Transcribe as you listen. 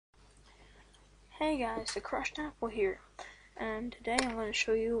Hey guys, the Crushed Apple here, and today I'm going to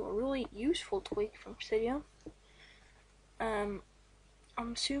show you a really useful tweak from Cydia. I'm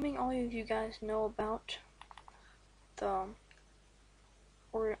assuming all of you guys know about the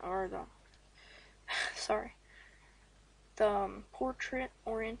portrait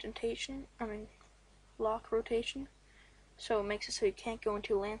orientation. Lock rotation. So it makes it so you can't go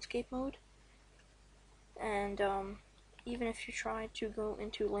into landscape mode, and even if you try to go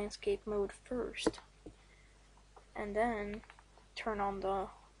into landscape mode first and then turn on the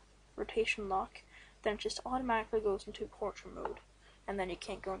rotation lock, then it just automatically goes into portrait mode, and then you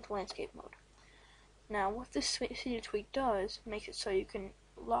can't go into landscape mode. Now what this Cydia tweak does makes it so you can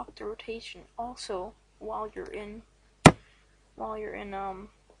lock the rotation also while you're in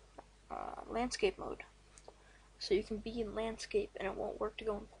landscape mode. So you can be in landscape and it won't work to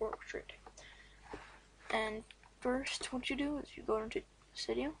go in portrait. And first, what you do is you go into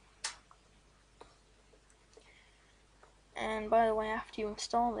Cydia. And by the way, after you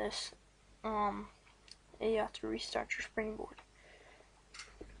install this, you have to restart your springboard.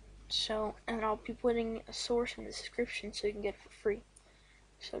 So, and I'll be putting a source in the description so you can get it for free.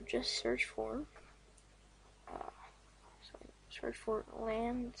 So just search for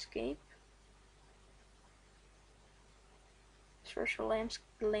landscape. Search for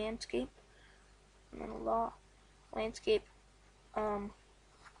landscape, and then landscape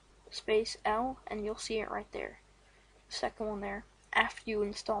space L, and you'll see it right there. The second one there. After you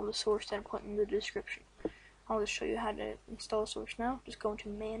install the source that I put in the description. I'll just show you how to install the source now. Just go into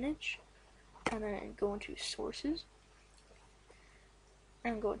Manage, and then go into Sources,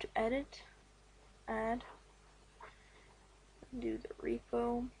 and go to Edit, Add, do the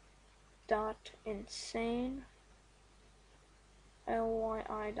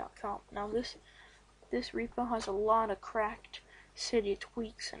repo.insanely.com. Now this repo has a lot of cracked Cydia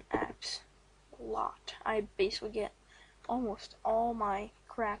tweaks and apps. A lot. I basically get almost all my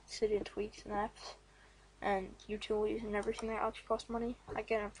cracked Cydia tweaks and apps and utilities and everything that actually costs money. I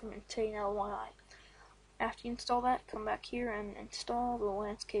get them from Insanely. After you install that, come back here and install the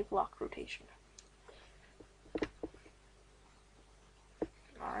landscape lock rotation.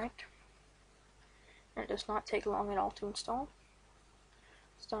 Alright. And it does not take long at all to install.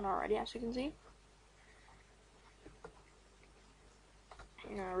 It's done already, as you can see.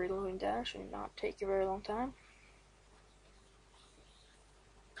 Now reloading data should not take a very long time.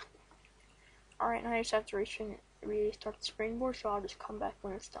 Alright, now I just have to restart the springboard, so I'll just come back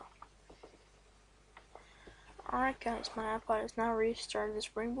when it's done. Alright guys, my iPod has now restarted the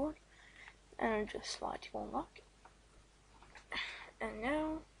springboard, and I just slide to unlock. And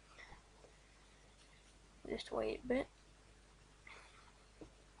now, just wait a bit.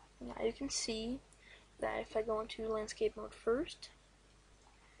 Now you can see that if I go into landscape mode first,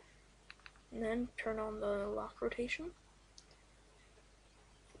 and then turn on the lock rotation,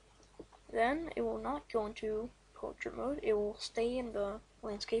 then it will not go into portrait mode. It will stay in the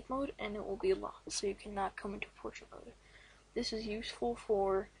landscape mode and it will be locked, so you cannot come into portrait mode. This is useful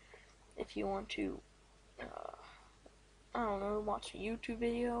for if you want to, watch a YouTube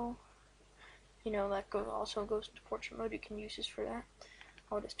video, that also goes into portrait mode. You can use this for that.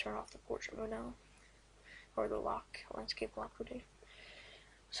 I'll just turn off the portrait mode now, or the landscape lock rotation.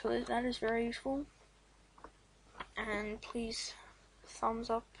 So that is very useful, and please thumbs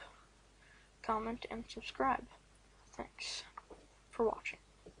up, comment, and subscribe. Thanks for watching.